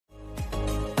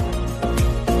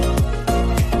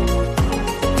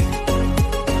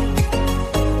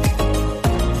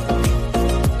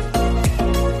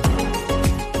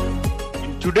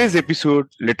today's episode,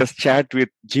 let us chat with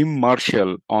Jim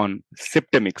Marshall on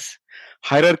Septemics,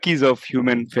 Hierarchies of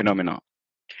Human Phenomena.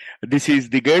 This is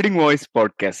the Guiding Voice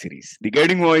podcast series, the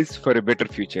Guiding Voice for a Better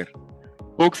Future.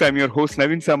 Folks, I'm your host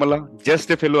Naveen Samala, just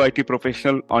a fellow IT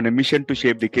professional on a mission to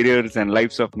shape the careers and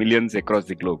lives of millions across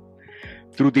the globe.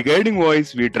 Through the Guiding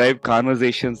Voice, we drive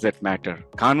conversations that matter,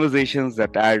 conversations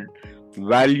that add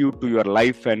value to your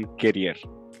life and career.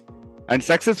 And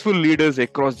successful leaders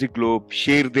across the globe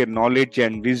share their knowledge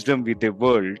and wisdom with the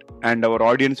world, and our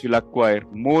audience will acquire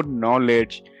more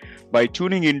knowledge by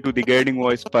tuning into the Guiding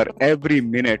Voice per every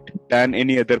minute than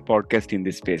any other podcast in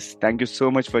this space. Thank you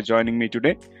so much for joining me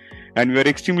today. And we are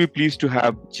extremely pleased to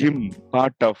have Jim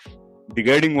part of the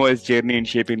Guiding Voice journey in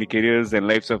shaping the careers and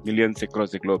lives of millions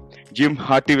across the globe. Jim,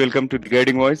 hearty welcome to the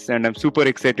Guiding Voice, and I'm super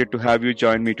excited to have you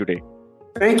join me today.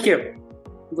 Thank you.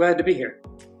 I'm glad to be here.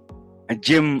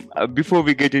 Jim, before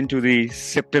we get into the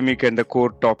septemic and the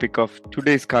core topic of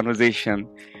today's conversation,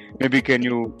 maybe can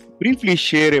you briefly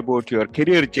share about your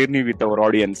career journey with our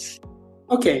audience?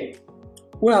 Okay.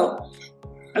 Well,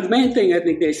 the main thing I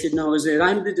think they should know is that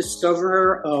I'm the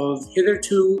discoverer of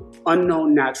hitherto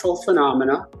unknown natural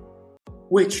phenomena,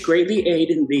 which greatly aid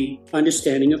in the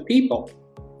understanding of people,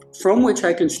 from which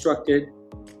I constructed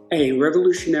a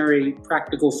revolutionary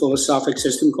practical philosophic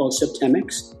system called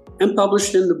Septemics and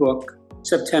published in the book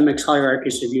Septemics,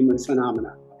 Hierarchies of Human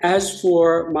Phenomena. As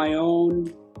for my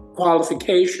own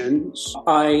qualifications,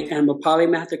 I am a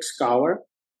polymathic scholar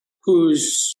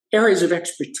whose areas of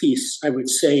expertise, I would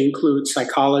say, include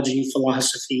psychology,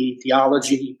 philosophy,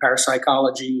 theology,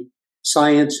 parapsychology,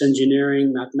 science,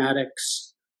 engineering,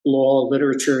 mathematics, law,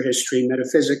 literature, history,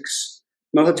 metaphysics,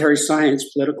 military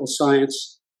science, political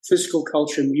science, physical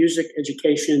culture, music,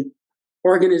 education,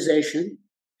 organization,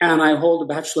 and I hold a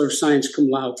Bachelor of Science cum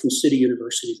laude from City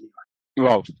University of New Wow.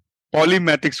 York.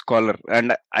 Polymathic scholar.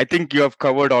 And I think you have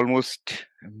covered almost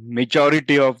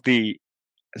majority of the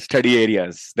study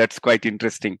areas. That's quite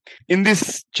interesting. In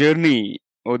this journey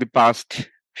over the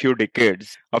past few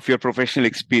decades of your professional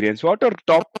experience, what are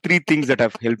top 3 things that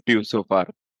have helped you so far?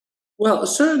 Well,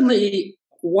 certainly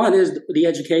one is the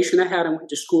education I had. I went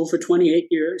to school for 28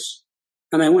 years,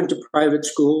 and I went to private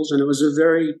schools, and I was a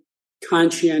very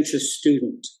conscientious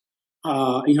student.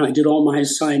 I did all my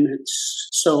assignments.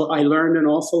 So I learned an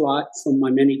awful lot from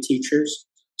my many teachers.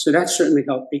 So that certainly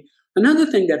helped me. Another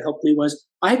thing that helped me was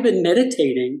I've been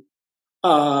meditating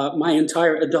my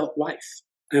entire adult life,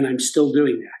 and I'm still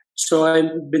doing that. So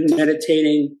I've been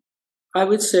meditating, I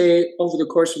would say, over the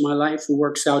course of my life, it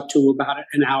works out to about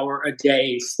an hour a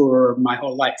day for my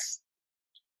whole life.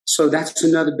 So that's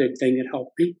another big thing that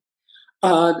helped me.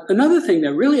 Another thing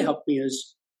that really helped me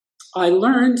is I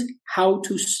learned how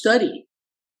to study,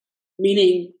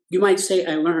 meaning you might say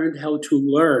I learned how to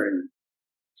learn.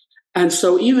 And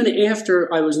so even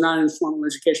after I was not in formal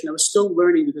education, I was still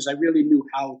learning because I really knew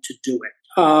how to do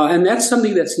it. And that's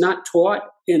something that's not taught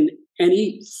in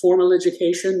any formal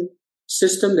education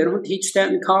system. They don't teach that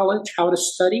in college, how to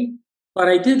study. But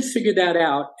I did figure that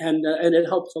out, and it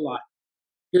helped a lot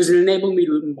because it enabled me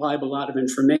to imbibe a lot of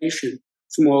information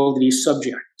from all of these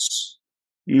subjects.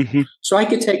 Mm-hmm. So I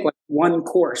could take like one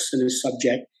course in a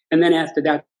subject, and then after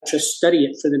that, just study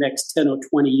it for the next 10 or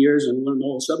 20 years and learn the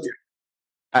whole subject.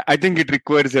 I think it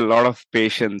requires a lot of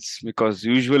patience because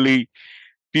usually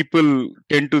people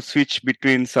tend to switch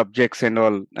between subjects and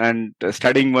all. And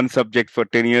studying one subject for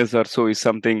 10 years or so is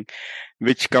something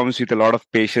which comes with a lot of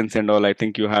patience and all. I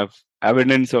think you have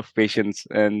abundance of patience.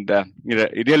 And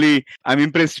really, I'm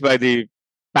impressed by the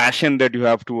passion that you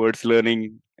have towards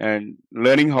learning and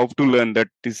learning how to learn. That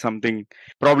is something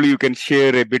probably you can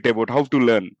share a bit about how to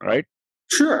learn, right?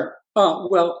 Sure.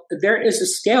 Well, there is a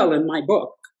scale in my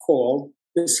book called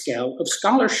the Scale of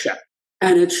Scholarship.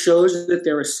 And it shows that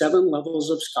there are 7 levels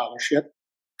of scholarship.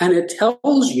 And it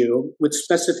tells you with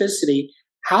specificity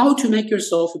how to make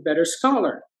yourself a better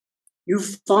scholar. You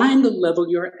find the level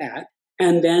you're at,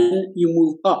 and then you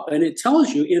move up. And it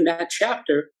tells you in that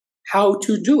chapter how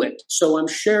to do it. So I'm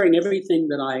sharing everything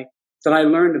that I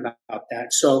learned about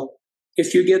that. So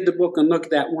if you get the book and look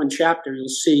at that one chapter, you'll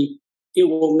see it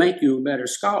will make you a better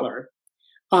scholar.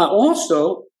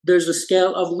 Also, there's a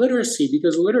scale of literacy,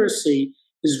 because literacy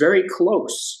is very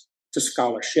close to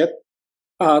scholarship,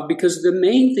 because the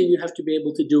main thing you have to be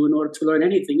able to do in order to learn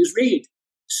anything is read.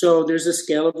 So there's a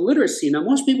scale of literacy. Now,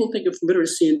 most people think of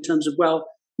literacy in terms of, well,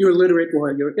 you're literate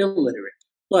or you're illiterate.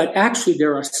 But actually,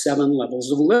 there are 7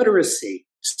 levels of literacy.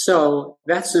 So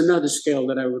that's another scale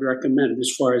that I would recommend as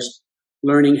far as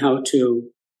learning how to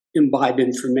imbibe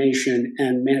information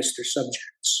and master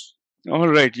subjects. All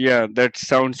right. Yeah, that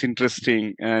sounds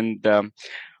interesting. And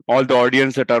all the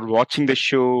audience that are watching the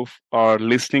show or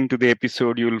listening to the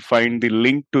episode, you will find the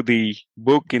link to the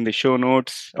book in the show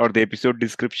notes or the episode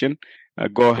description.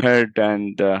 Go ahead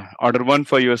and order one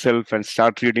for yourself and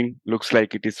start reading. Looks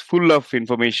like it is full of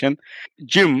information.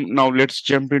 Jim, now let's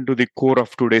jump into the core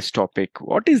of today's topic.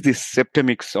 What is this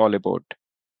Septemics all about?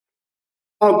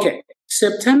 Okay,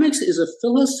 Septemics is a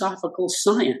philosophical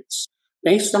science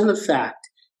based on the fact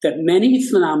that many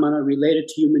phenomena related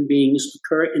to human beings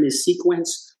occur in a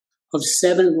sequence of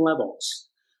 7 levels.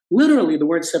 Literally, the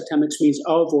word septemics means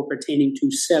of or pertaining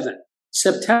to 7.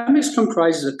 Septemics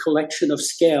comprises a collection of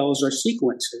scales or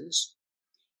sequences,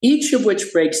 each of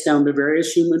which breaks down the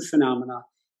various human phenomena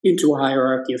into a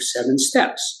hierarchy of 7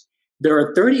 steps. There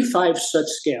are 35 such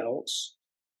scales,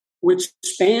 which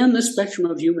span the spectrum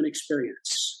of human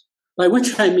experience, by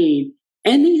which I mean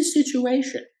any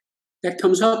situation that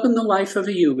comes up in the life of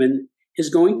a human is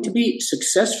going to be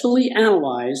successfully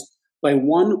analyzed by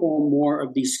one or more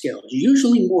of these scales,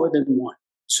 usually more than one.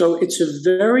 So it's a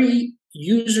very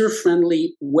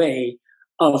user-friendly way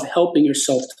of helping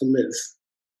yourself to live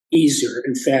easier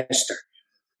and faster.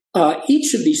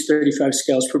 Each of these 35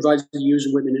 scales provides the user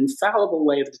with an infallible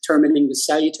way of determining the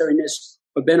salutariness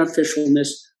or beneficialness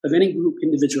of any group,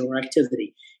 individual, or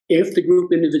activity. If the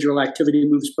group, individual, activity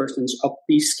moves persons up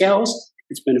these scales,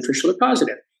 it's beneficial or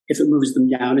positive. If it moves them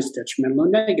down, it's detrimental or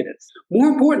negative. More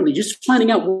importantly, just finding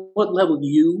out what level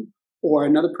you or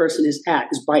another person is at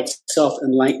is by itself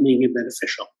enlightening and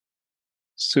beneficial.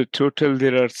 So total,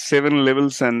 there are 7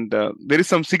 levels, and there is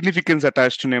some significance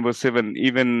attached to number 7.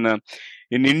 Even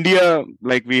in India,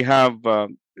 like we have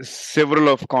several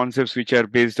of concepts which are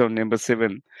based on number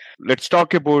 7. Let's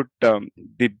talk about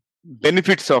the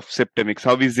benefits of Septemics.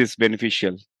 How is this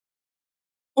beneficial?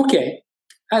 Okay,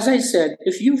 as I said,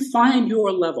 if you find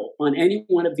your level on any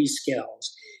one of these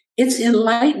scales, it's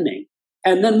enlightening.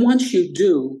 And then once you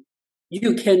do,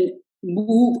 you can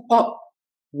move up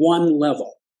one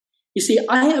level. You see,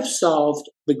 I have solved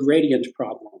the gradient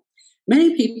problem.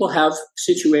 Many people have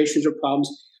situations or problems,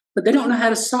 but they don't know how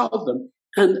to solve them.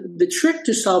 And the trick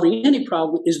to solving any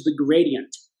problem is the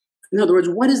gradient. In other words,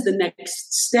 what is the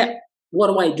next step? What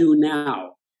do I do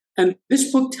now? And this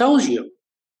book tells you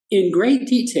in great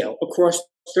detail across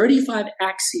 35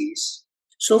 axes.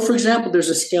 So, for example, there's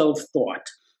a scale of thought.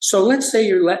 So let's say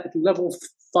you're level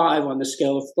 5 on the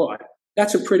scale of thought.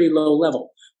 That's a pretty low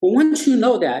level. But once you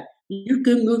know that, you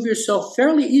can move yourself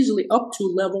fairly easily up to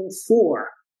level 4.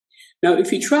 Now,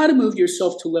 if you try to move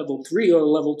yourself to level 3 or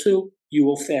level 2, you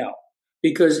will fail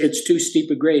because it's too steep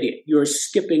a gradient. You're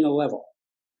skipping a level.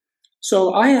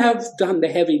 So I have done the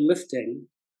heavy lifting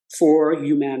for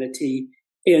humanity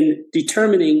in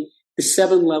determining the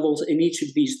 7 levels in each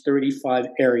of these 35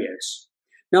 areas.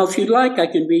 Now, if you'd like, I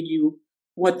can read you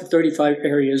what the 35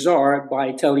 areas are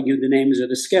by telling you the names of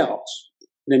the scales.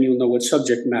 Then you'll know what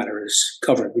subject matter is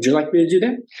covered. Would you like me to do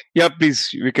that? Yeah,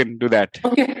 please, we can do that.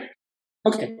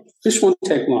 Okay. This won't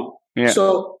take long. Yeah.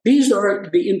 So these are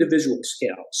the individual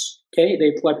scales. Okay,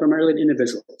 they apply primarily to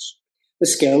individuals. The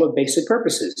scale of basic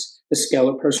purposes, the scale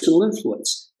of personal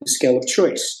influence, the scale of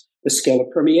choice, the scale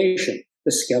of permeation,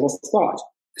 the scale of thought,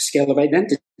 the scale of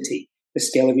identity, the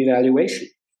scale of evaluation,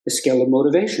 the scale of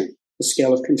motivation, the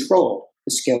scale of control,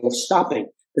 the scale of stopping,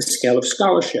 the scale of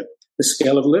scholarship, the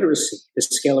scale of literacy, the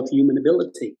scale of human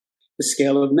ability, the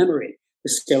scale of memory,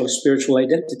 the scale of spiritual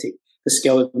identity, the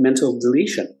scale of mental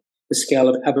deletion, the scale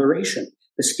of aberration,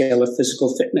 the scale of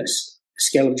physical fitness, the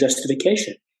scale of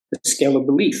justification, the scale of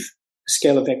belief, the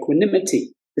scale of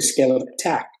equanimity, the scale of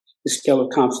attack, the scale of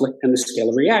conflict, and the scale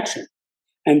of reaction.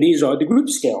 And these are the group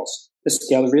scales: the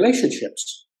scale of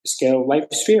relationships, the scale of life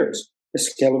spheres, the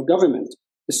scale of government,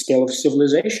 the scale of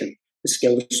civilization, the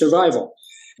scale of survival,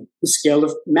 the scale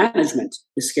of management,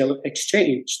 the scale of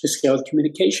exchange, the scale of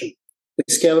communication,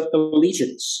 the scale of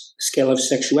allegiance, the scale of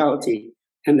sexuality,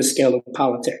 and the scale of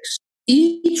politics.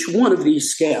 Each one of these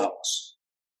scales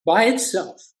by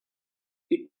itself,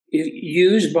 if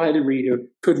used by the reader,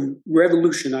 could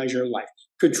revolutionize your life,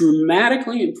 could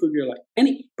dramatically improve your life.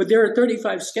 But there are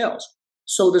 35 scales.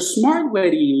 So the smart way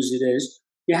to use it is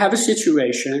you have a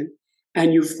situation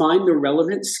and you find the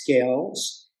relevant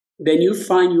scales, then you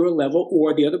find your level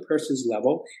or the other person's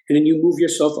level, and then you move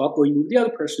yourself up or you move the other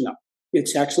person up.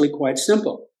 It's actually quite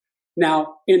simple.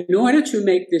 Now, in order to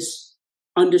make this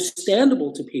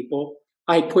understandable to people,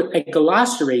 I put a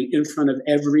glossary in front of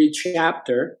every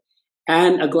chapter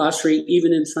and a glossary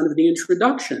even in front of the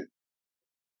introduction.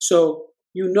 So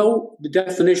you know the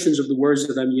definitions of the words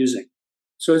that I'm using.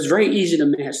 So it's very easy to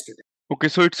master them. Okay,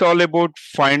 so it's all about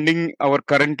finding our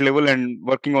current level and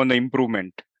working on the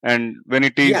improvement. And when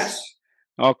it is... Yes.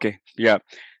 Okay, yeah.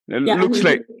 Yeah, Looks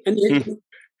like...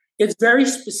 It's very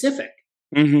specific.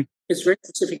 Mm-hmm. It's very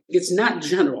specific. It's not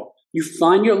general. You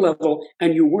find your level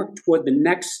and you work toward the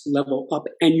next level up,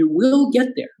 and you will get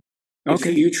there if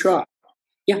Okay. you try.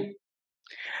 Yeah.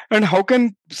 And how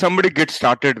can somebody get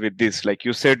started with this? Like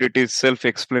you said, it is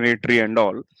self-explanatory and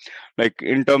all. Like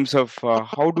in terms of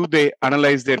how do they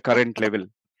analyze their current level?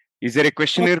 Is there a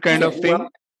questionnaire kind of Okay.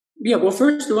 thing? Well,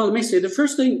 first of all, let me say the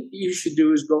first thing you should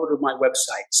do is go to my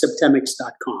website,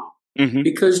 septemics.com, Mm-hmm.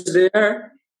 because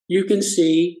there you can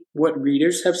see what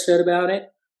readers have said about it,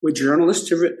 what journalists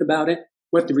have written about it,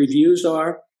 what the reviews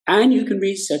are, and you can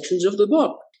read sections of the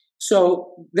book. So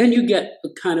then you get a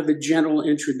kind of a general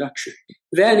introduction.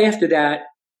 Then after that,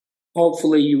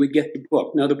 hopefully you would get the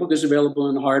book. Now, the book is available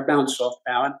in hardbound,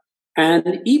 softbound,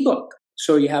 and ebook.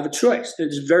 So you have a choice.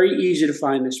 It's very easy to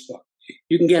find this book.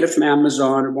 You can get it from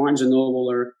Amazon or Barnes & Noble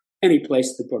or any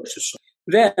place the books are sold.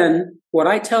 Then what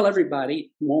I tell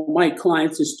everybody, all my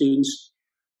clients and students,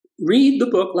 read the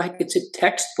book like it's a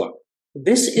textbook.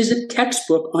 This is a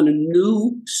textbook on a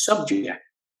new subject.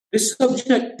 This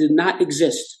subject did not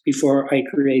exist before I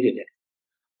created it.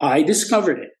 I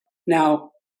discovered it.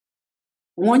 Now,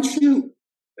 once you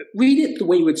read it the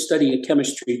way you would study a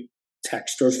chemistry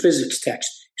text or a physics text,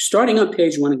 starting on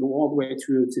page 1 and go all the way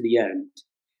through to the end,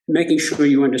 making sure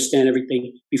you understand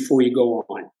everything before you go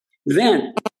on.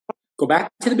 Then go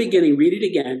back to the beginning, read it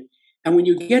again, and when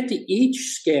you get to each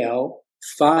scale,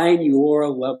 find your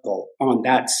level on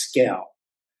that scale.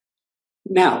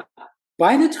 Now,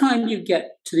 by the time you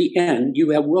get to the end,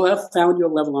 will have found your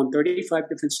level on 35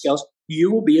 different scales.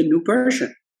 You will be a new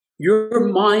person. Your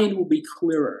mind will be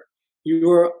clearer.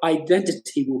 Your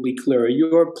identity will be clearer.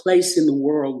 Your place in the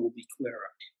world will be clearer.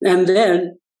 And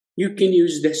then you can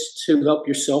use this to help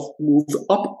yourself move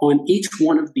up on each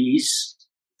one of these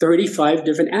 35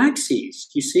 different axes,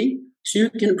 you see? So you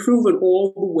can improve in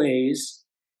all the ways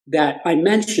that I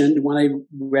mentioned when I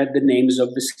read the names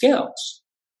of the scales.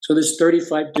 So there's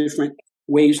 35 different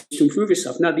ways to improve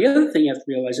yourself. Now, the other thing you have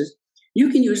to realize is you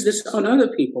can use this on other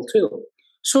people too.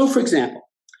 So, for example,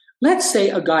 let's say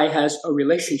a guy has a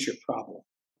relationship problem.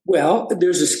 Well,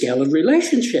 there's a scale of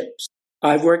relationships.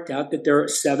 I've worked out that there are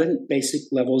 7 basic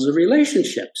levels of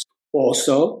relationships.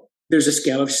 Also, there's a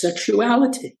scale of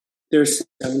sexuality. There's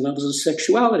 7 levels of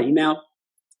sexuality. Now,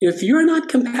 if you're not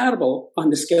compatible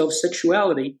on the scale of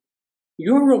sexuality,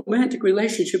 your romantic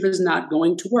relationship is not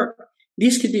going to work.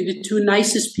 These could be the 2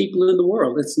 nicest people in the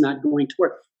world. It's not going to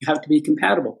work. You have to be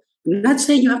compatible. I'm not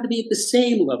saying you have to be at the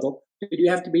same level, but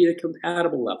you have to be at a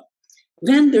compatible level.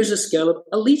 Then there's a scale of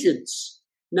allegiance.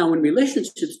 Now, when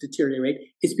relationships deteriorate,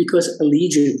 it's because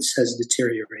allegiance has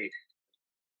deteriorated.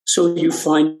 So you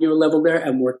find your level there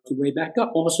and work your way back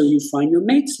up. Also, you find your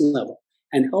mate's level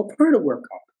and help her to work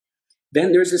up.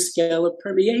 Then there's a scale of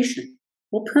permeation.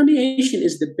 Well, permeation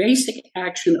is the basic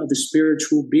action of the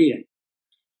spiritual being.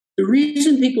 The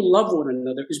reason people love one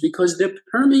another is because they're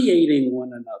permeating one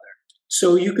another.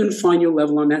 So you can find your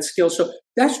level on that scale. So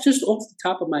that's just off the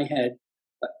top of my head.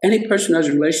 Any person who has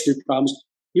relationship problems,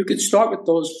 you could start with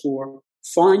those 4,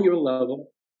 find your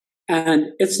level, and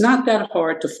it's not that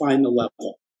hard to find the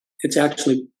level. It's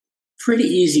actually pretty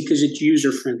easy because it's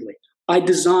user-friendly. I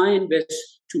designed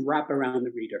this to wrap around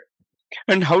the reader.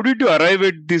 And how did you arrive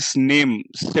at this name,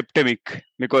 Septemic?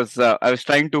 Because I was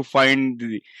trying to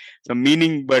find some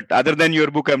meaning, but other than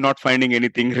your book, I'm not finding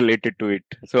anything related to it.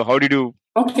 So how did you?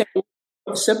 Okay.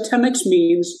 Septemics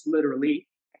means literally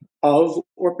of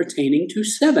or pertaining to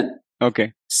 7.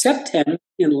 Okay. Septem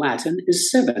in Latin is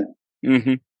 7.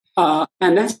 Mm-hmm.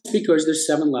 And that's because there's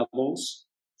 7 levels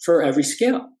for every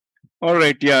scale. All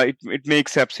right. Yeah, it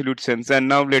makes absolute sense. And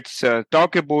now let's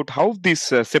talk about how these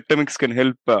Septemics can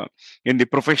help in the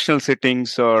professional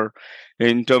settings or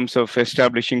in terms of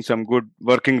establishing some good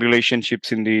working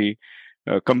relationships in the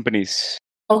companies.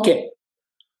 Okay.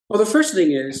 Well, the first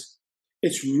thing is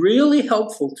it's really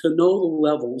helpful to know the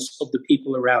levels of the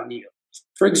people around you.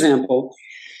 For example,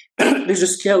 there's a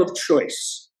scale of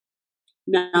choice.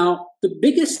 Now, the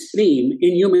biggest theme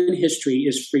in human history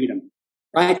is freedom,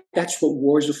 right? That's what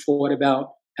wars are fought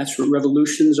about. That's what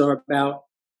revolutions are about.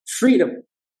 Freedom.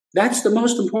 That's the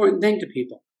most important thing to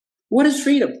people. What is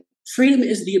freedom? Freedom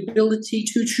is the ability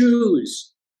to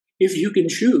choose. If you can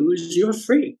choose, you're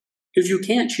free. If you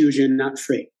can't choose, you're not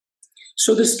free.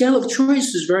 So the scale of choice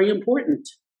is very important.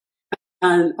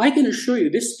 And I can assure you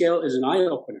this scale is an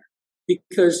eye-opener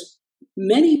because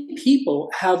many people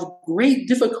have great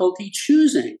difficulty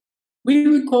choosing. We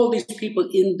would call these people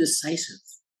indecisive.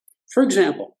 For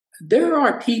example, there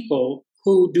are people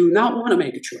who do not want to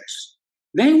make a choice.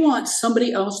 They want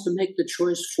somebody else to make the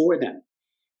choice for them.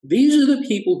 These are the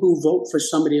people who vote for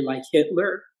somebody like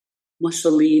Hitler,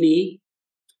 Mussolini,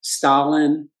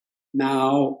 Stalin,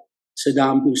 Mao,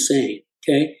 Saddam Hussein.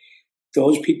 Okay,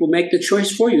 those people make the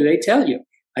choice for you. They tell you,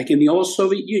 like in the old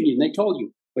Soviet Union, they told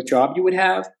you what job you would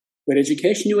have, what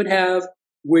education you would have,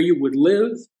 where you would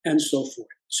live, and so forth.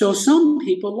 So some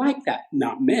people like that.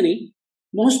 Not many.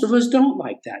 Most of us don't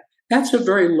like that. That's a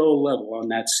very low level on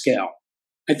that scale.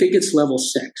 I think it's level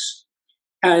 6.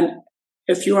 And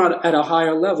if you're at a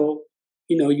higher level,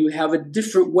 you have a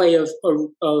different way of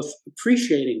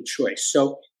appreciating choice.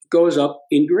 So it goes up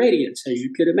in gradients, as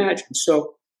you could imagine.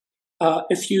 So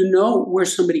if you know where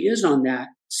somebody is on that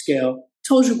scale, it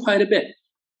tells you quite a bit.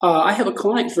 I have a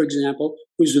client, for example,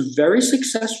 who's a very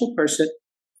successful person,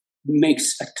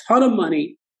 makes a ton of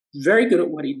money, very good at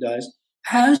what he does,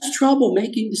 has trouble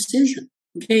making decisions.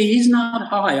 Okay, he's not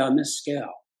high on this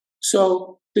scale.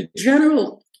 So the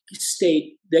general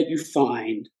state that you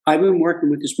find, I've been working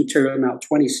with this material now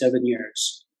 27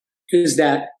 years, is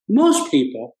that most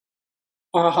people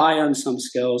are high on some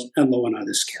scales and low on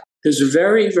other scales. There's a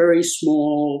very, very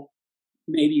small,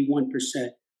 maybe 1%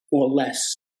 or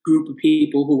less group of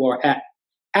people who are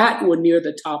at or near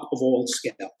the top of all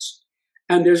scales.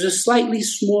 And there's a slightly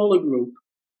smaller group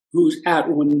who's at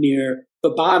or near the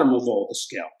bottom of all the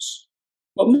scales.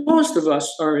 But most of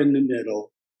us are in the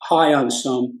middle, high on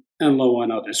some and low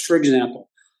on others. For example,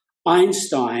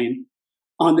 Einstein,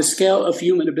 on the scale of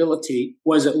human ability,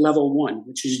 was at level 1,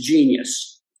 which is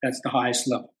genius. That's the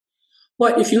highest level.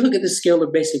 But if you look at the scale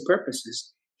of basic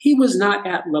purposes, he was not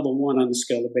at level 1 on the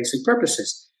scale of basic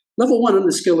purposes. Level 1 on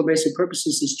the scale of basic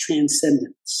purposes is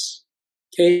transcendence.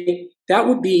 Okay, that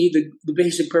would be the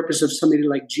basic purpose of somebody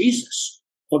like Jesus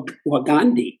or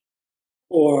Gandhi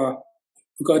or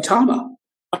Gautama.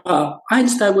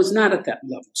 Einstein was not at that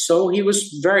level. So he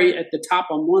was very at the top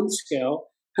on one scale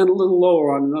and a little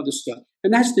lower on another scale.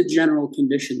 And that's the general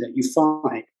condition that you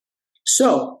find.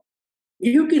 So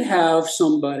you could have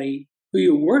somebody who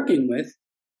you're working with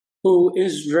who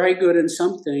is very good in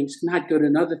some things, not good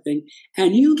in other things,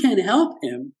 and you can help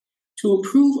him to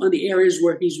improve on the areas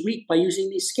where he's weak by using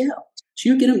these scales. So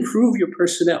you can improve your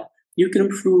personnel. You can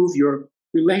improve your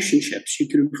relationships. You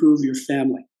can improve your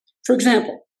family. For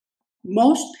example,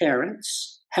 most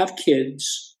parents have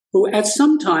kids who at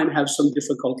some time have some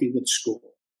difficulty with school.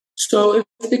 So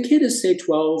if the kid is, say,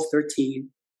 12, 13,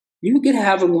 you could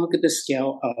have them look at the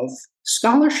scale of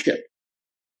scholarship.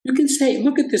 You can say,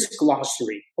 look at this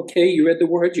glossary. Okay, you read the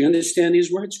words, you understand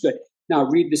these words? Good. Now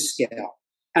read the scale.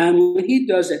 And when he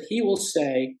does it, he will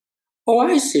say, oh,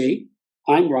 I see.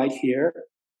 I'm right here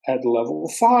at level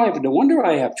 5. No wonder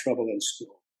I have trouble in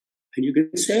school. And you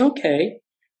can say, okay,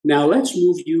 now let's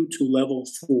move you to level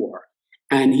 4.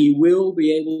 And he will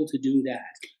be able to do that.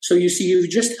 So you see, you've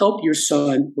just helped your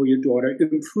son or your daughter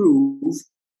improve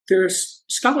their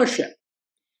scholarship.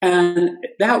 And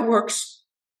that works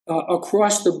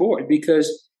across the board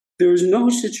because there's no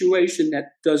situation that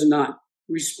does not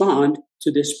respond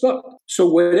to this book. So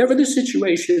whatever the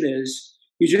situation is,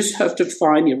 you just have to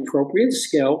find the appropriate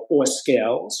scale or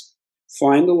scales,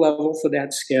 find the level for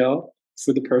that scale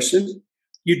for the person.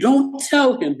 You don't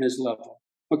tell him his level,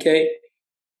 okay?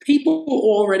 People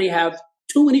already have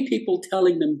too many people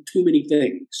telling them too many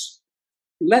things.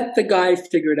 Let the guy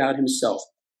figure it out himself.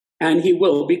 And he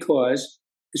will, because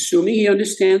assuming he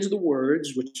understands the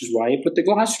words, which is why he put the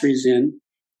glossaries in,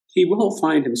 he will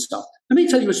find himself. Let me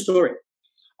tell you a story.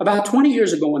 About 20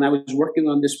 years ago, when I was working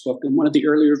on this book, in one of the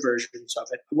earlier versions of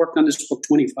it, I worked on this book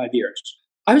 25 years.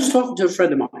 I was talking to a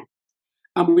friend of mine.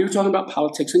 We were talking about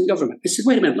politics and government. I said,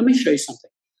 wait a minute, let me show you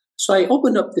something. So I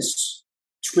opened up this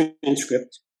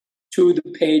transcript to the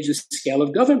page, The Scale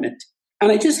of Government,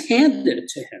 and I just handed it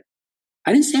to him.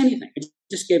 I didn't say anything. I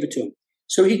just gave it to him.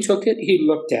 So he took it, he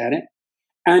looked at it,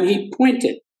 and he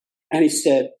pointed, and he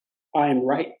said, I'm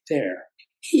right there.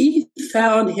 He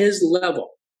found his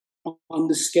level on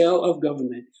the scale of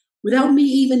government without me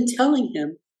even telling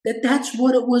him that that's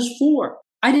what it was for.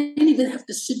 I didn't even have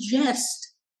to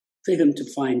suggest for him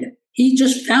to find it. He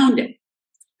just found it.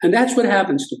 And that's what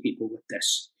happens to people with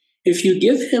this. If you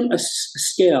give him a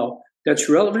scale that's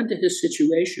relevant to his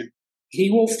situation,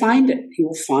 he will find it. He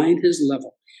will find his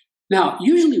level. Now,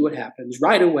 usually what happens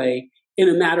right away in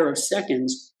a matter of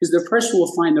seconds is the person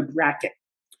will find a bracket.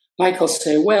 Like he'll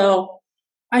say, well,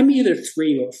 I'm either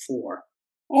 3 or 4.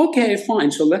 Okay,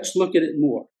 fine. So let's look at it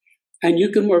more. And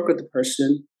you can work with the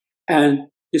person and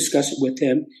discuss it with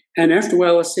him. And after a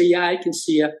while, I'll say, yeah, I can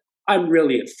see you. I'm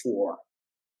really at 4.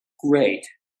 Great.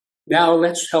 Now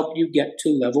let's help you get to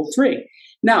level 3.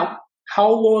 Now, how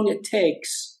long it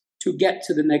takes to get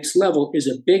to the next level is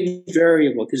a big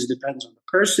variable because it depends on the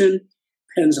person,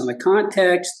 depends on the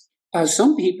context.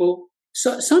 Some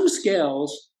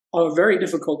scales are very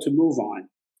difficult to move on.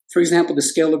 for example, the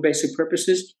scale of basic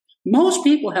purposes, most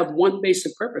people have one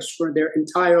basic purpose for their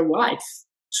entire life.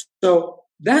 So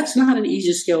that's not an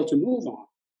easy scale to move on.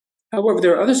 However,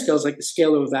 there are other scales like the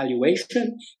scale of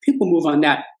evaluation. People move on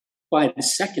that by the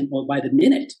second or by the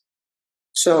minute.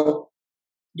 So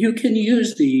you can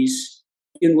use these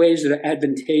in ways that are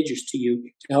advantageous to you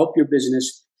to help your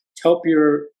business, to help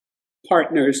your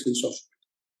partners, and so forth.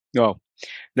 Oh,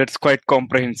 that's quite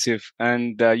comprehensive.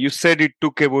 And you said it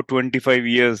took about 25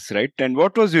 years, right? And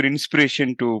what was your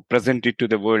inspiration to present it to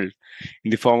the world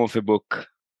in the form of a book?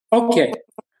 Okay.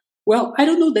 Well, I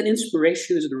don't know that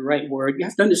inspiration is the right word. You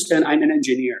have to understand I'm an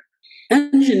engineer.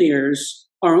 Engineers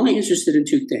are only interested in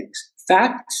two things,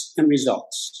 facts and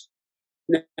results.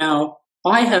 Now,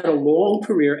 I had a long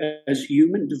career as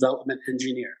human development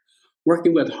engineer,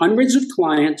 working with hundreds of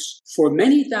clients for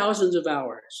many thousands of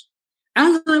hours.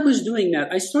 As I was doing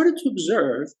that, I started to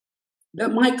observe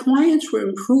that my clients were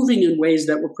improving in ways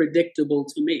that were predictable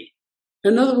to me.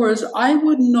 In other words, I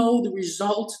would know the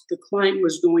result the client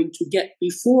was going to get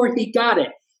before he got it,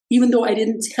 even though I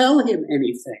didn't tell him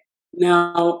anything.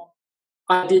 Now,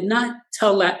 I did not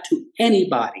tell that to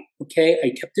anybody, okay? I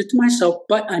kept it to myself,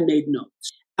 but I made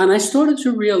notes. And I started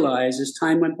to realize as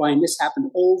time went by, and this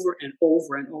happened over and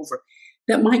over and over,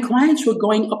 that my clients were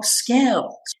going up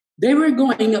scales. They were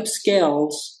going up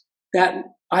scales that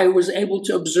I was able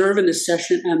to observe in the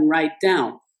session and write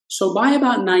down. So by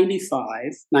about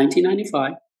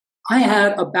 1995, I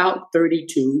had about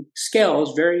 32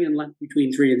 scales, varying in length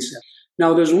between 3 and 7.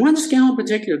 Now, there's one scale in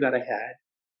particular that I had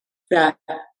that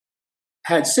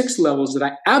had 6 levels that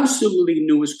I absolutely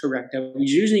knew was correct. I was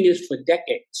using it for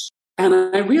decades.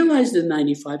 And I realized in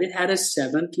 95 it had a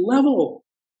 7th level.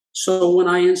 So when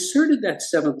I inserted that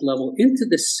 7th level into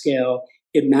the scale,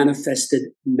 it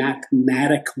manifested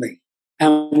mathematically.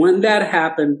 And when that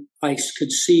happened, I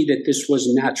could see that this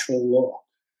was natural law.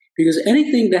 Because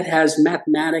anything that has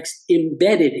mathematics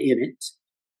embedded in it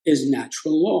is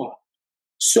natural law.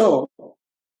 So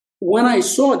when I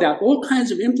saw that, all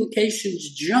kinds of implications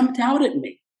jumped out at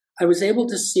me. I was able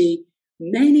to see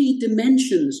many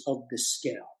dimensions of this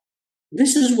scale.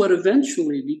 This is what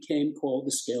eventually became called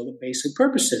the scale of basic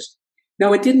purposes.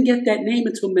 Now, it didn't get that name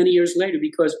until many years later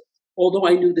because although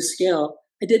I knew the scale,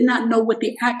 I did not know what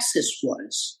the axis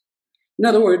was. In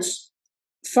other words,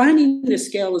 finding the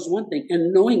scale is one thing,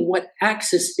 and knowing what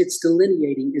axis it's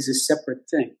delineating is a separate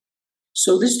thing.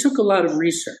 So this took a lot of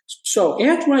research. So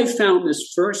after I found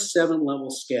this first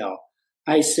 7-level scale,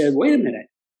 I said, wait a minute,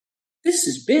 this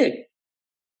is big.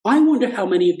 I wonder how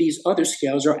many of these other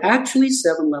scales are actually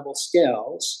 7-level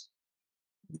scales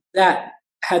that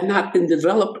had not been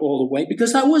developed all the way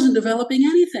because I wasn't developing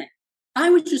anything. I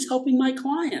was just helping my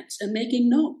clients and making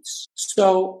notes.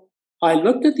 So I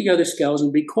looked at the other scales,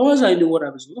 and because I knew what I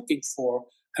was looking for,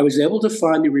 I was able to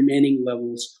find the remaining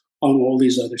levels on all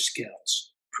these other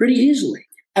scales pretty easily.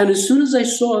 And as soon as I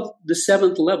saw the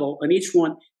 7th level on each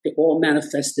one, they all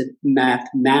manifested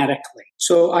mathematically.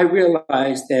 So I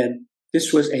realized then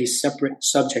this was a separate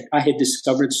subject. I had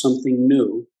discovered something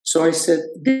new. So I said,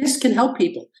 this can help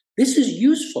people. This is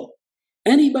useful.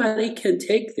 Anybody can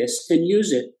take this and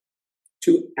use it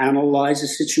to analyze a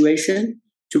situation,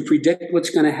 to predict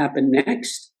what's going to happen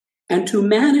next, and to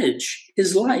manage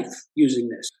his life using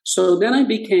this. So then I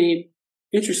became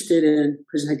interested in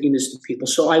presenting this to people.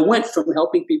 So I went from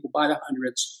helping people by the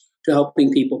hundreds to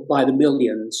helping people by the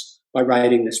millions by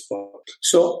writing this book.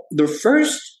 So the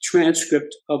first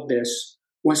transcript of this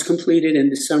was completed in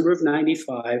December of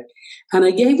 95, and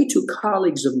I gave it to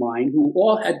colleagues of mine who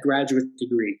all had graduate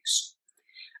degrees.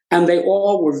 And they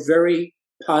all were very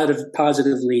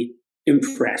positively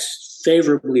impressed,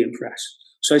 favorably impressed.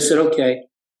 So I said, okay,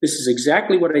 this is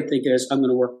exactly what I think it is. I'm going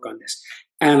to work on this.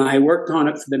 And I worked on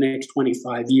it for the next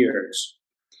 25 years.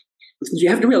 You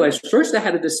have to realize, first I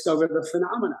had to discover the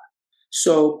phenomena.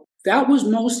 So that was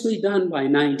mostly done by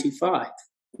 95.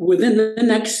 Within the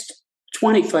next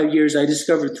 25 years, I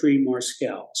discovered 3 more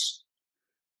scales.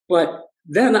 But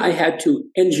then I had to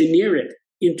engineer it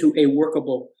into a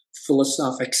workable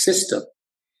philosophic system.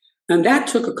 And that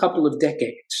took a couple of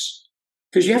decades.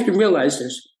 Because you have to realize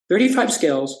there's 35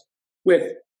 scales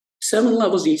with 7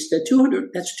 levels each.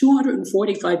 That's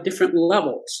 245 different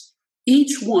levels,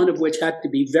 each one of which had to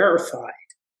be verified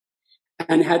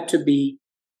and had to be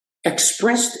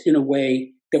expressed in a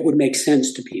way that would make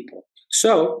sense to people.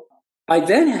 So I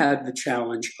then had the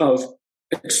challenge of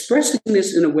expressing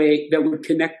this in a way that would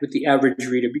connect with the average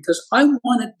reader because I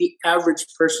wanted the average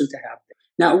person to have it.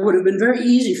 Now, it would have been very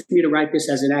easy for me to write this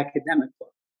as an academic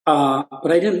book,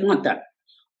 but I didn't want that.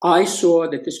 I saw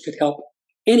that this could help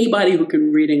anybody who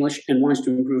can read English and wants to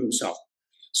improve himself.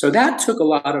 So that took a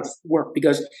lot of work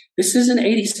because this is an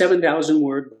 87,000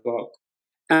 word book.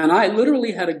 And I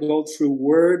literally had to go through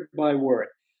word by word.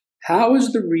 How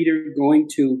is the reader going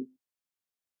to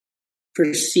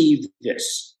perceive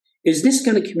this? Is this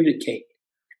going to communicate?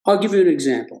 I'll give you an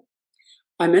example.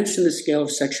 I mentioned the scale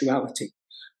of sexuality.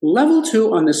 Level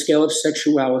 2 on the scale of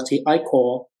sexuality, I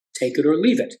call take it or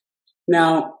leave it.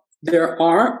 Now, there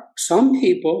are some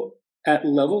people at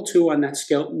level 2 on that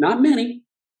scale, not many,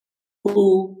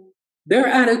 who their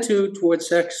attitude towards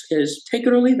sex is take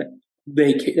it or leave it.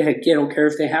 They don't care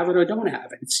if they have it or don't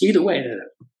have it. It's either way to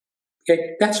them.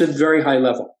 Okay, that's a very high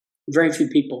level. Very few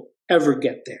people ever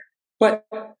get there. But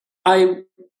I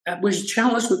was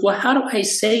challenged with, well, how do I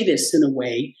say this in a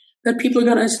way that people are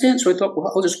going to understand? So I thought,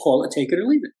 well, I'll just call it take it or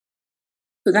leave it.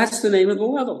 So that's the name of the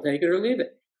level, take it or leave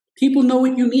it. People know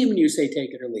what you mean when you say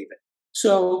take it or leave it.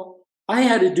 So I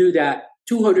had to do that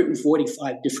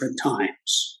 245 different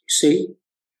times, you see,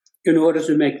 in order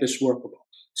to make this workable.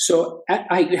 So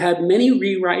I had many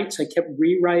rewrites. I kept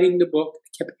rewriting the book.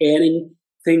 I kept adding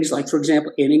things like, for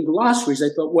example, adding glossaries.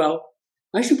 I thought, well,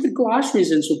 I should put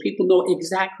glossaries in so people know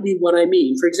exactly what I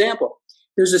mean. For example,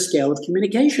 there's a scale of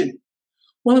communication.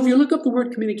 Well, if you look up the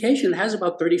word communication, it has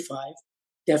about 35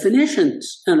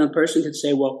 definitions. And a person could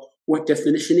say, well, what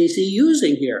definition is he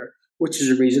using here? Which is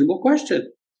a reasonable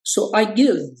question. So I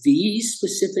give the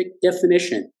specific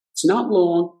definition. It's not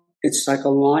long. It's like a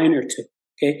line or two.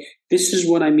 Okay. This is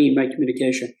what I mean by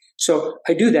communication. So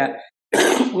I do that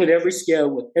with every scale,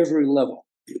 with every level.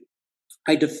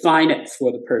 I define it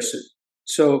for the person.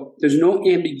 So there's no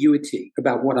ambiguity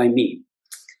about what I mean.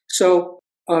 So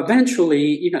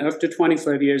eventually, after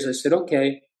 25 years, I said,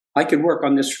 okay, I could work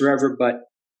on this forever, but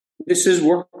this is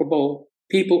workable.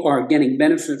 People are getting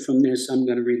benefit from this. I'm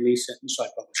going to release it. And so I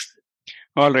published it.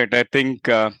 All right. I think,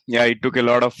 it took a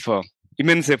lot of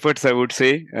immense efforts, I would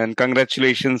say. And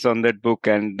congratulations on that book.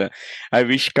 And I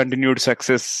wish continued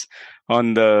success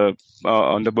on the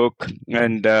book.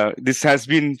 And this has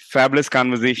been fabulous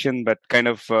conversation, but kind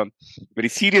of very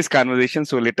serious conversation.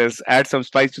 So let us add some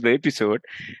spice to the episode,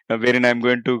 wherein I'm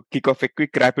going to kick off a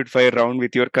quick rapid fire round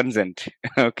with your consent.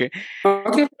 Okay.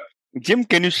 Okay. Jim,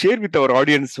 can you share with our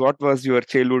audience what was your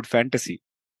childhood fantasy?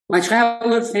 My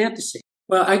childhood fantasy.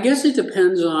 Well, I guess it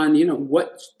depends on,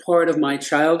 what part of my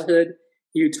childhood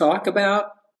you talk about.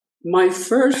 My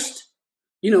first,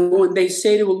 when they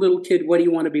say to a little kid, what do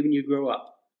you want to be when you grow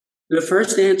up? The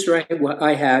first answer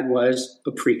I had was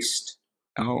a priest.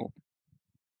 Oh,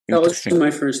 that was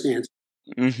my first answer.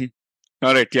 Mm-hmm.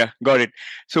 All right. Yeah, got it.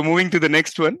 So moving to the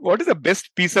next one, what is the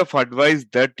best piece of advice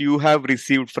that you have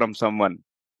received from someone?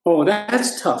 Oh,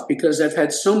 that's tough because I've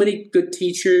had so many good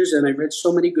teachers and I've read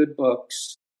so many good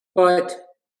books. But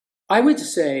I would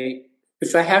say,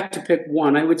 if I have to pick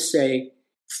one, I would say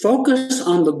focus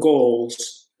on the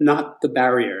goals, not the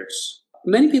barriers.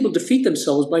 Many people defeat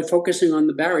themselves by focusing on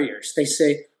the barriers. They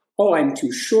say, oh, I'm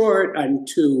too short, I'm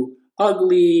too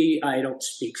ugly, I don't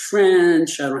speak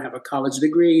French, I don't have a college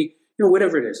degree,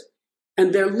 whatever it is.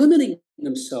 And they're limiting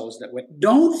themselves that way.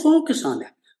 Don't focus on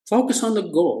that. Focus on the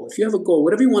goal. If you have a goal,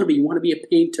 whatever you want to be a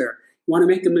painter, you want to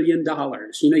make $1 million,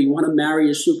 you want to marry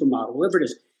a supermodel, whatever it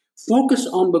is. Focus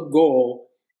on the goal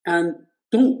and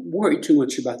don't worry too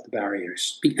much about the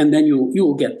barriers. And then you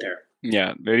will get there.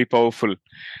 Yeah, very powerful.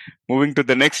 Moving to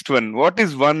the next one. What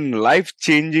is one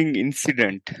life-changing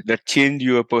incident that changed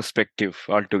your perspective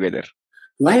altogether?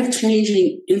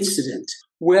 Life-changing incident.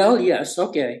 Well, yes,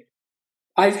 okay.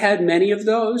 I've had many of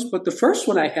those, but the first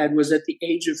one I had was at the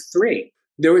age of 3.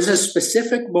 There was a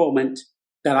specific moment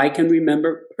that I can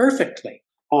remember perfectly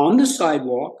on the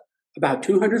sidewalk about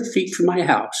 200 feet from my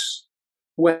house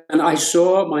when I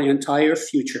saw my entire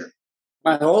future,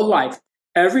 my whole life.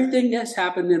 Everything that's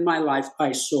happened in my life,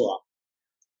 I saw.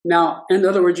 Now, in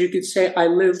other words, you could say I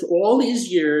lived all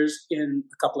these years in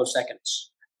a couple of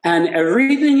seconds. And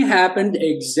everything happened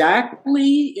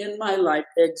exactly in my life,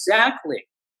 exactly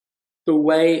the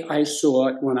way I saw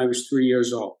it when I was 3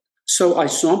 years old. So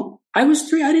I was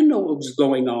 3, I didn't know what was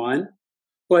going on,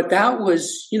 but that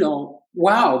was,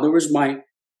 wow, there was my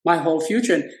whole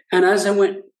future. And as I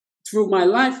went through my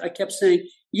life, I kept saying,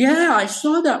 yeah, I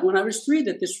saw that when I was 3,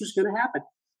 that this was going to happen.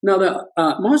 Now,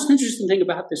 the most interesting thing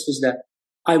about this is that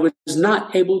I was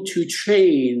not able to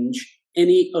change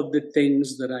any of the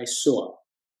things that I saw.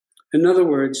 In other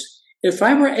words, if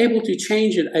I were able to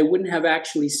change it, I wouldn't have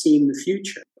actually seen the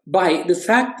future. By the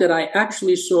fact that I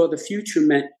actually saw the future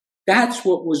meant that's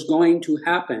what was going to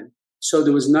happen. So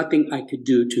there was nothing I could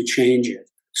do to change it.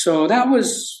 So that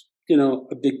was,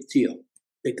 a big deal,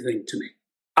 big thing to me.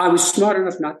 I was smart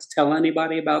enough not to tell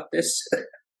anybody about this,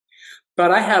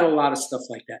 but I had a lot of stuff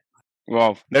like that.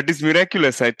 Wow, that is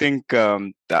miraculous. I think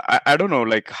I don't know,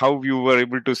 like how you were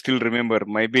able to still remember.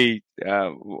 Maybe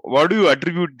what do you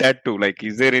attribute that to? Like,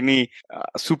 is there any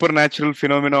supernatural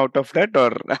phenomena out of that,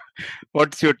 or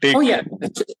what's your Oh take?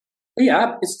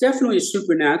 yeah, it's definitely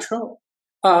supernatural.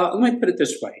 Let me put it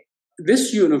this way: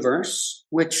 this universe,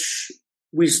 which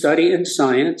we study in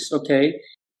science, okay,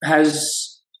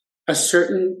 has a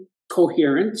certain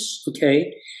coherence,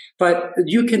 okay, but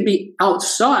you can be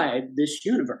outside this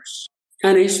universe.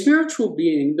 And a spiritual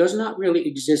being does not really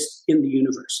exist in the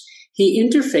universe. He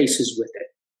interfaces with it.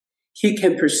 He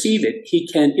can perceive it. He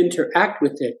can interact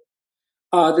with it.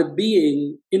 The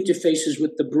being interfaces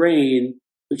with the brain,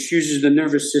 which uses the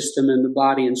nervous system and the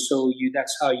body, and so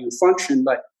that's how you function.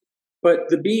 But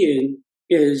the being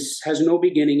has no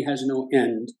beginning, has no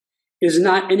end, is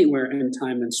not anywhere in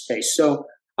time and space. So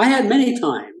I had many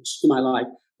times in my life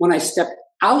when I stepped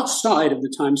outside of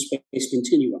the time space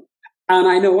continuum, and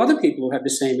I know other people who have the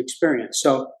same experience.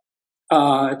 So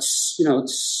it's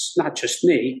not just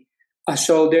me.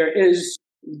 So there is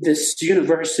this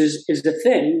universe is a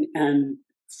thing, and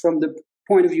from the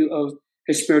point of view of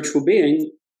a spiritual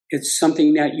being, it's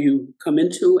something that you come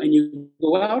into and you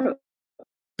go out of.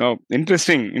 Oh,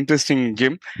 interesting,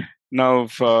 Jim. Now,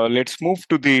 let's move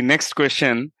to the next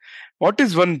question. What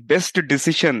is one best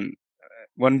decision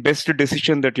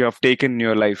that you have taken in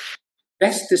your life?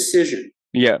 Best decision.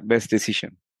 Yeah, best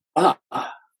decision.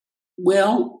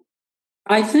 Well,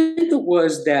 I think it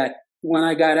was that when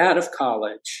I got out of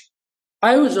college,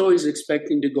 I was always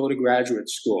expecting to go to graduate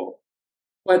school.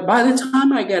 But by the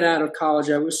time I got out of college,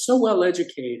 I was so well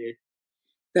educated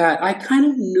that I kind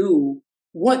of knew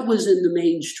what was in the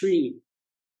mainstream.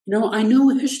 I knew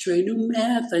history, I knew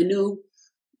math, I knew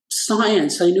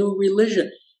science, I knew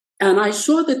religion. And I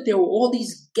saw that there were all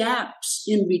these gaps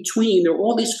in between. There were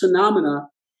all these phenomena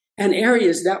and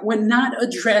areas that were not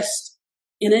addressed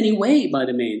in any way by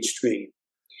the mainstream.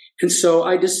 And so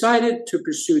I decided to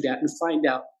pursue that and find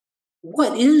out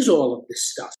what is all of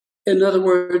this stuff. In other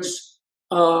words,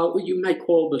 what you might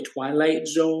call the twilight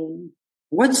zone.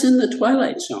 What's in the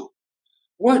twilight zone?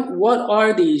 What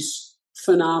are these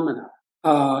phenomena?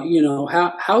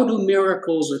 How do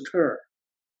miracles occur?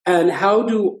 And how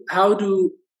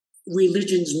do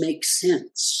religions make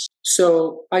sense?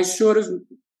 So I sort of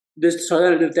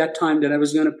decided at that time that I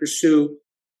was going to pursue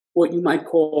what you might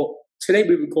call, today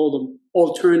we would call them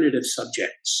alternative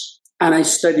subjects. And I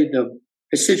studied them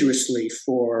assiduously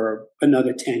for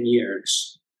another 10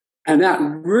 years. And that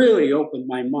really opened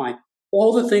my mind.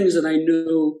 All the things that I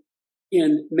knew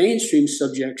in mainstream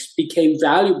subjects became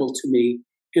valuable to me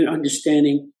in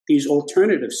understanding these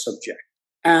alternative subjects.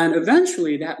 And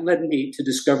eventually that led me to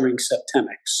discovering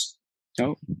Septemics.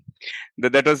 Oh,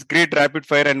 that was great rapid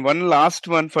fire. And one last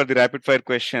one for the rapid fire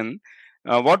question.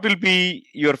 What will be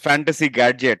your fantasy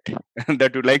gadget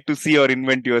that you'd like to see or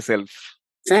invent yourself?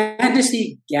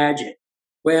 Fantasy gadget.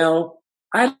 Well,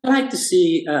 I'd like to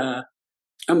see a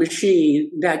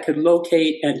machine that could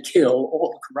locate and kill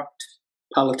all the corrupt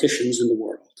politicians in the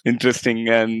world. Interesting.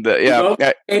 And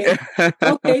Locate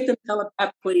them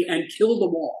telepathically and kill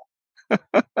them all.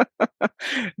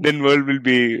 Then world will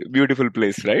be a beautiful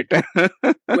place, right?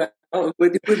 Well,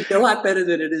 it would be a lot better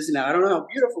than it is now. I don't know how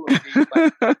beautiful it would be,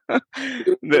 but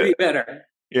it would be better.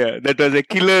 Yeah, that was a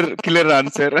killer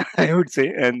answer, I would say,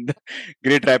 and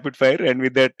great rapid fire. And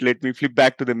with that, let me flip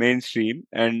back to the mainstream.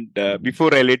 And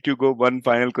before I let you go, one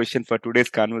final question for today's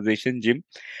conversation, Jim.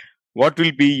 What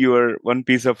will be your one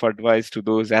piece of advice to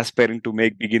those aspiring to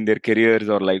make big in their careers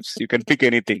or lives? You can pick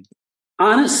anything.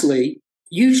 Honestly,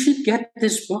 you should get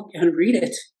this book and read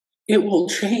it. It will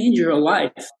change your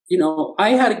life.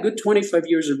 I had a good 25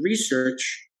 years of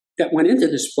research that went into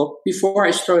this book before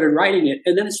I started writing it.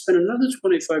 And then I spent another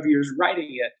 25 years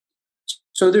writing it.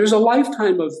 So there's a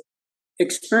lifetime of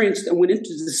experience that went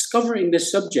into discovering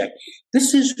this subject.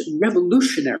 This is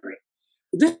revolutionary.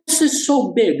 This is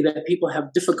so big that people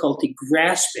have difficulty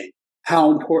grasping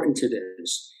how important it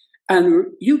is. And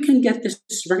you can get this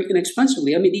very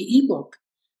inexpensively. I mean, the ebook,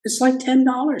 it's like $10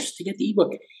 to get the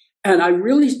ebook. And I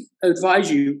really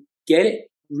advise you, get it,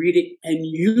 read it, and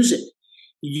use it.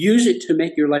 Use it to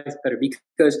make your life better,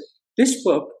 because this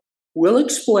book will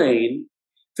explain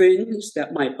things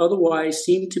that might otherwise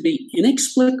seem to be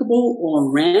inexplicable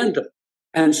or random.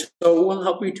 And so it will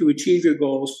help you to achieve your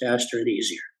goals faster and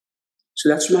easier. So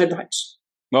that's my advice.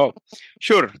 Oh,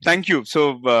 sure. Thank you.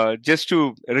 So just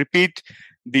to repeat,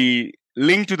 the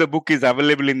link to the book is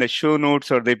available in the show notes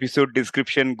or the episode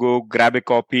description. Go grab a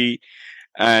copy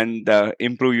and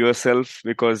improve yourself,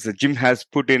 because Jim has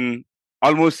put in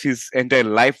almost his entire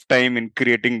lifetime in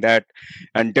creating that,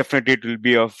 and definitely it will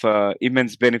be of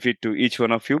immense benefit to each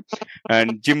one of you.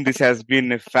 And Jim, this has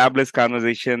been a fabulous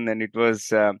conversation, and it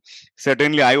was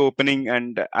certainly eye opening,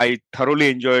 and I thoroughly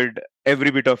enjoyed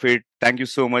every bit of it. Thank you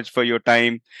so much for your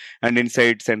time and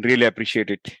insights, and really appreciate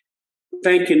it.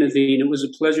 Thank you, Naveen. It was a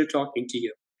pleasure talking to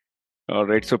you. All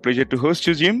right, so pleasure to host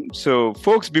you, Jim. So,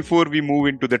 folks, before we move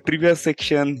into the trivia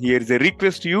section, here's a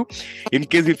request to you. In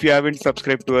case if you haven't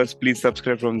subscribed to us, please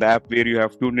subscribe from the app where you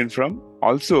have tuned in from.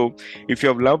 Also, if you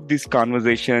have loved this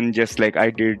conversation just like I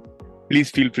did, please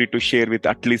feel free to share with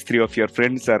at least 3 of your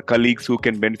friends or colleagues who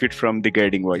can benefit from the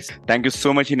guiding voice. Thank you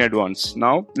so much in advance.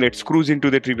 Now, let's cruise into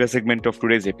the trivia segment of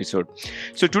today's episode.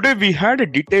 So, today we had a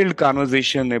detailed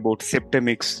conversation about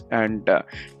Septemics and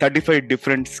 35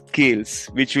 different scales,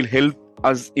 which will help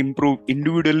us improve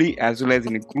individually as well as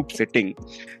in a group setting.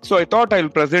 So, I thought I'll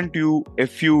present you a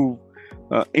few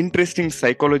interesting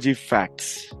psychology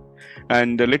facts.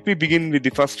 And let me begin with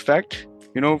the first fact.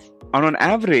 On an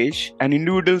average, an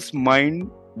individual's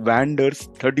mind wanders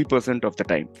 30% of the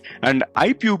time, and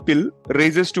eye pupil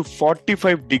raises to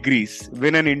 45 degrees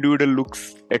when an individual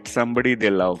looks at somebody they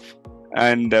love.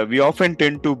 And we often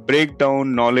tend to break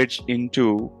down knowledge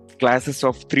into classes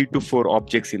of 3 to 4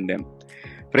 objects in them.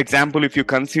 For example, if you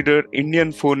consider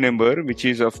Indian phone number, which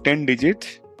is of 10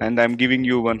 digits, and I'm giving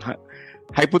you one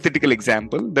hypothetical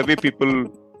example, the way people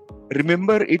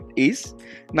remember it is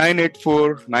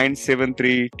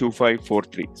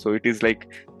 984-973-2543. So it is like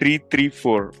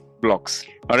 334 blocks.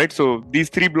 All right. So these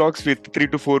 3 blocks with 3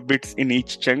 to 4 bits in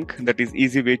each chunk, that is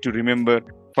easy way to remember.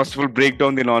 First of all, break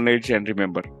down the knowledge and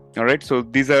remember. All right. So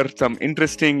these are some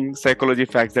interesting psychology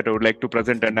facts that I would like to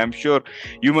present. And I'm sure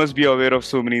you must be aware of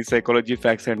so many psychology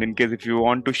facts. And in case if you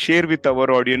want to share with our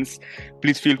audience,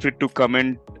 please feel free to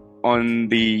comment on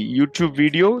the YouTube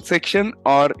video section,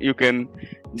 or you can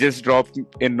just drop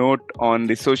a note on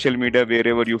the social media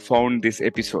wherever you found this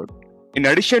episode. In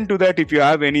addition to that, if you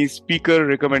have any speaker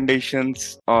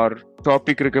recommendations or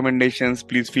topic recommendations,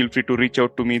 please feel free to reach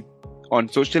out to me on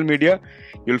social media.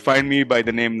 You'll find me by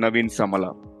the name Naveen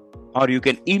Samala, or you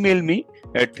can email me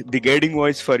at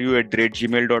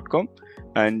theguidingvoiceforyou@gmail.com.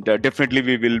 And definitely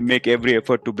we will make every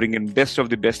effort to bring in best of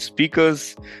the best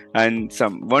speakers and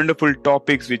some wonderful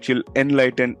topics which will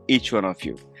enlighten each one of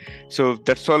you. So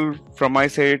that's all from my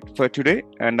side for today.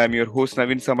 And I'm your host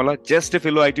Naveen Samala, just a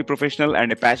fellow IT professional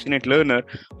and a passionate learner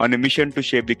on a mission to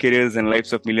shape the careers and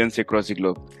lives of millions across the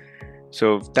globe.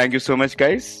 So thank you so much,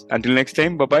 guys. Until next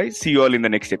time, bye-bye. See you all in the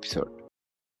next episode.